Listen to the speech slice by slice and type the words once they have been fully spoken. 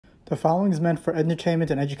The following is meant for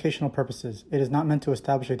entertainment and educational purposes. It is not meant to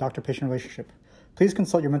establish a doctor-patient relationship. Please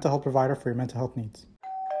consult your mental health provider for your mental health needs.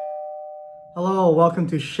 Hello, welcome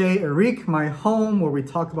to Chez Eric, my home where we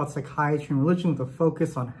talk about psychiatry and religion with a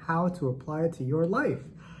focus on how to apply it to your life.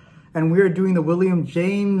 And we are doing the William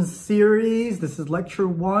James series. This is lecture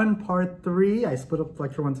 1, part 3. I split up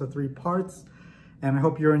lecture 1 to 3 parts, and I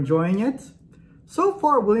hope you're enjoying it. So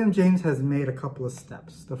far, William James has made a couple of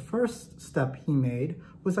steps. The first step he made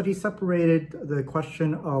was that he separated the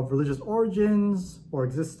question of religious origins or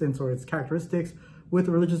existence or its characteristics with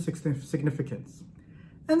religious significance.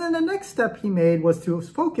 And then the next step he made was to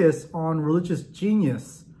focus on religious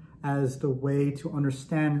genius as the way to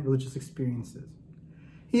understand religious experiences.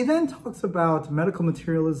 He then talks about medical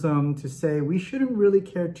materialism to say we shouldn't really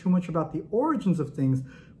care too much about the origins of things.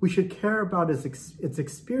 We should care about its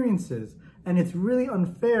experiences. And it's really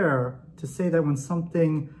unfair to say that when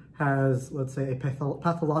something has, let's say, a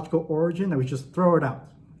pathological origin, that we just throw it out.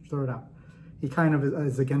 He kind of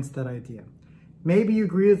is against that idea. Maybe you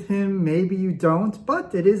agree with him, maybe you don't,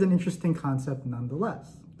 but it is an interesting concept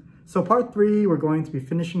nonetheless. So part 3, we're going to be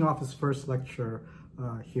finishing off his first lecture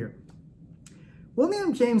here.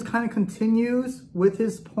 William James kind of continues with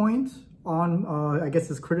his point on, I guess,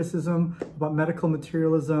 his criticism about medical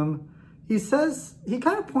materialism. He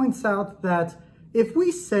kind of points out that if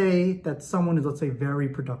we say that someone is, let's say, very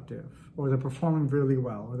productive, or they're performing really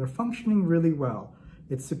well, or they're functioning really well,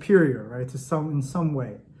 it's superior, right, in some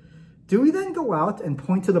way. Do we then go out and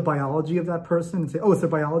point to the biology of that person and say, oh, it's the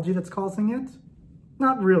biology that's causing it?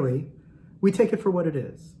 Not really. We take it for what it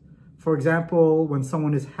is. For example, when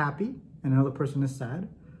someone is happy and another person is sad,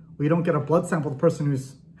 we don't get a blood sample of the person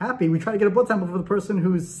who's happy. We try to get a blood sample for the person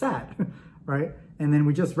who's sad, right? And then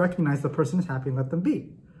we just recognize the person is happy and let them be.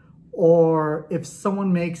 Or if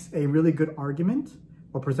someone makes a really good argument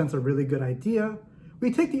or presents a really good idea,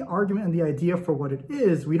 we take the argument and the idea for what it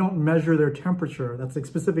is. We don't measure their temperature. That's a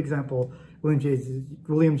specific example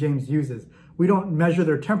William James uses. We don't measure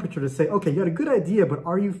their temperature to say, okay, you had a good idea, but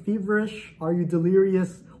are you feverish? Are you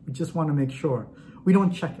delirious? We just want to make sure. We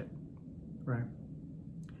don't check it, right?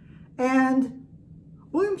 And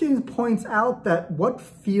William James points out that what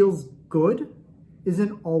feels good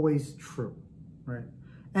isn't always true, right?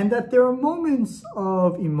 And that there are moments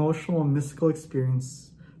of emotional and mystical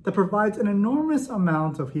experience that provides an enormous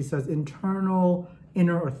amount of, he says, internal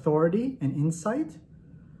inner authority and insight.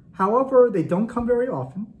 However, they don't come very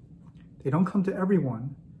often. They don't come to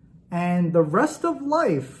everyone. And the rest of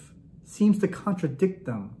life seems to contradict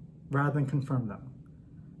them rather than confirm them.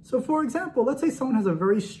 So for example, let's say someone has a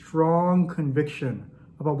very strong conviction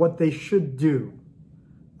about what they should do.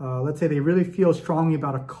 Let's say they really feel strongly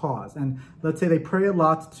about a cause. And let's say they pray a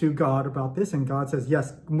lot to God about this, and God says,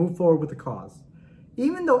 yes, move forward with the cause.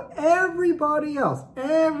 Even though everybody else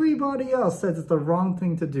says it's the wrong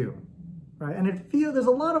thing to do, right? And there's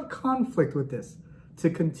a lot of conflict with this, to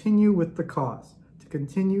continue with the cause, to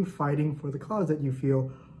continue fighting for the cause that you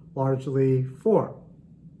feel largely for,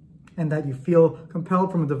 and that you feel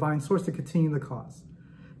compelled from a divine source to continue the cause.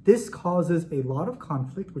 This causes a lot of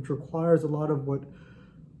conflict, which requires a lot of what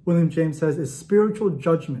William James says is spiritual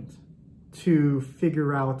judgment to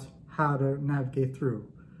figure out how to navigate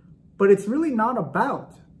through. But it's really not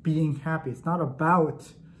about being happy. It's not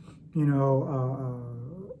about,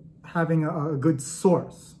 having a good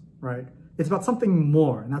source, right? It's about something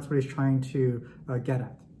more, and that's what he's trying to get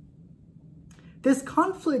at. This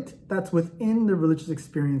conflict that's within the religious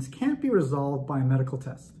experience can't be resolved by a medical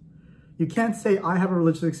test. You can't say, I have a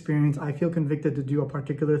religious experience, I feel convicted to do a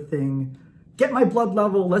particular thing, get my blood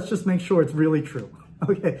level, let's just make sure it's really true.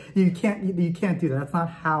 Okay, you can't do that. That's not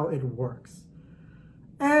how it works.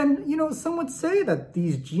 And, some would say that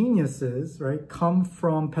these geniuses, right, come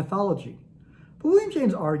from pathology. But William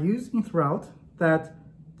James argues throughout that,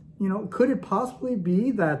 could it possibly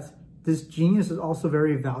be that this genius is also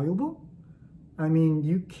very valuable? I mean,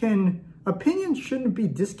 opinions shouldn't be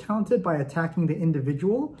discounted by attacking the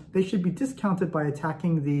individual. They should be discounted by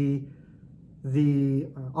attacking the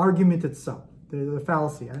argument itself. The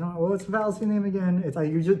fallacy. I don't know, what's the fallacy name again? It's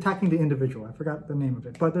you're just attacking the individual. I forgot the name of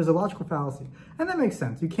it, but there's a logical fallacy. And that makes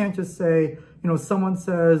sense. You can't just say, someone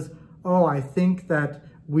says, oh, I think that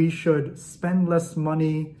we should spend less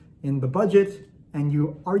money in the budget, and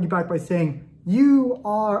you argue back by saying, you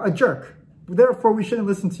are a jerk, therefore we shouldn't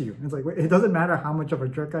listen to you. And it's like, it doesn't matter how much of a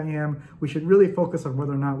jerk I am. We should really focus on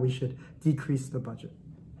whether or not we should decrease the budget.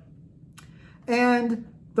 And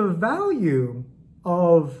the value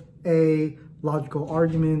of a logical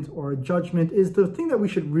argument or a judgment is the thing that we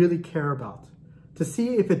should really care about, to see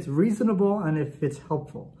if it's reasonable and if it's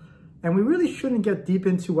helpful. And we really shouldn't get deep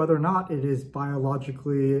into whether or not it is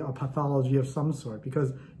biologically a pathology of some sort,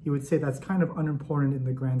 because he would say that's kind of unimportant in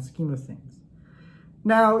the grand scheme of things.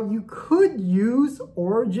 Now, you could use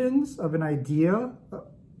origins of an idea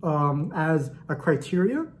as a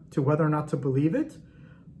criteria to whether or not to believe it.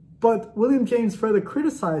 But William James further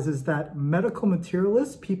criticizes that medical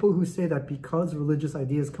materialists, people who say that because religious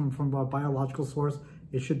ideas come from a biological source,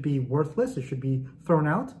 it should be worthless, it should be thrown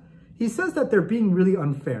out. He says that they're being really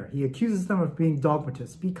unfair. He accuses them of being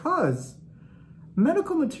dogmatists because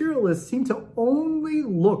medical materialists seem to only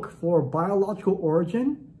look for biological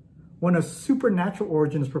origin when a supernatural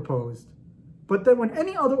origin is proposed. But then when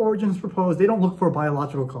any other origin is proposed, they don't look for a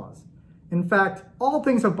biological cause. In fact, all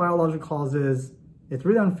things have biological causes. It's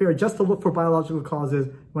really unfair just to look for biological causes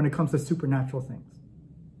when it comes to supernatural things.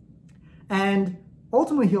 And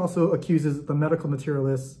ultimately, he also accuses the medical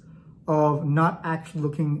materialists of not actually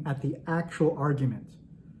looking at the actual argument.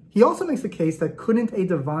 He also makes the case that couldn't a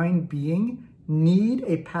divine being need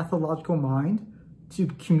a pathological mind to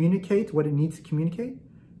communicate what it needs to communicate?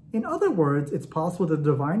 In other words, it's possible that a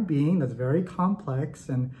divine being that's very complex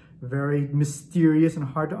and very mysterious and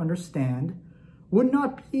hard to understand would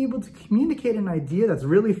not be able to communicate an idea that's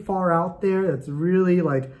really far out there, that's really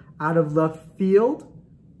like out of left field,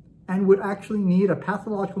 and would actually need a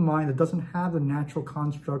pathological mind that doesn't have the natural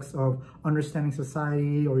constructs of understanding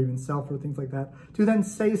society or even self or things like that, to then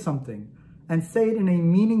say something and say it in a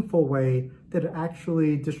meaningful way that it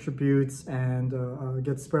actually distributes and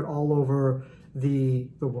gets spread all over the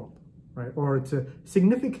world, right? Or to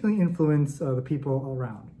significantly influence the people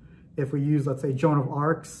around. If we use, let's say, Joan of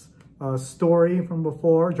Arc's story from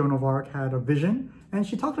before, Joan of Arc had a vision, and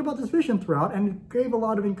she talked about this vision throughout, and it gave a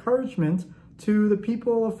lot of encouragement to the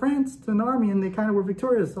people of France, to an army, and they kind of were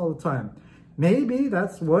victorious all the time. Maybe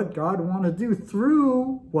that's what God wanted to do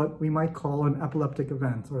through what we might call an epileptic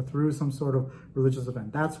event or through some sort of religious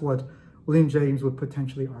event. That's what William James would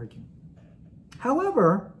potentially argue.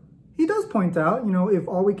 However, he does point out, if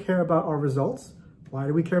all we care about are results, why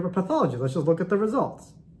do we care about pathology? Let's just look at the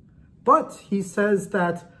results. But he says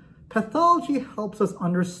that pathology helps us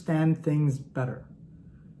understand things better.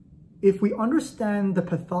 If we understand the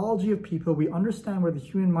pathology of people, we understand where the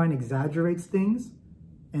human mind exaggerates things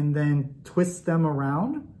and then twists them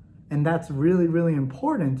around. And that's really, really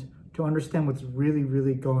important to understand what's really,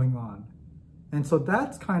 really going on. And so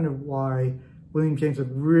that's kind of why William James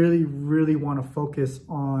would really, really want to focus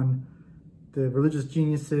on the religious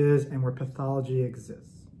geniuses and where pathology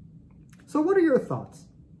exists. So what are your thoughts?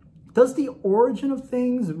 Does the origin of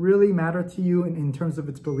things really matter to you in terms of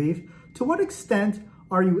its belief? To what extent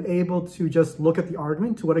are you able to just look at the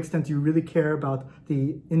argument? To what extent do you really care about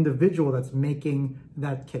the individual that's making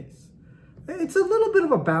that case? It's a little bit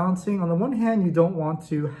of a balancing. On the one hand, you don't want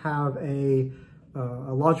to have a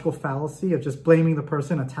logical fallacy of just blaming the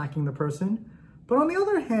person, attacking the person. But on the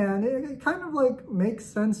other hand, it kind of like makes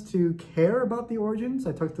sense to care about the origins.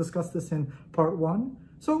 I discussed this in part 1.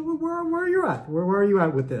 So where are you at? Where are you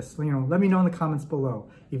at with this? Let me know in the comments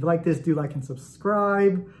below. If you like this, do like and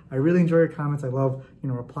subscribe. I really enjoy your comments. I love,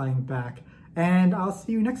 replying back. And I'll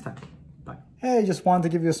see you next time. Bye. Hey, just wanted to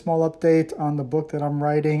give you a small update on the book that I'm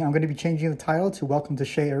writing. I'm going to be changing the title to Welcome to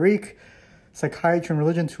Chez Eric, Psychiatry and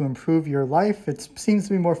Religion to Improve Your Life. It seems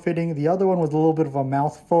to be more fitting. The other one was a little bit of a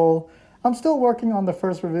mouthful. I'm still working on the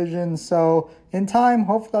first revision, so in time,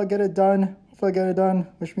 hopefully I'll get it done.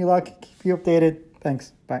 Wish me luck. Keep you updated.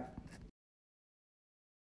 Thanks. Bye.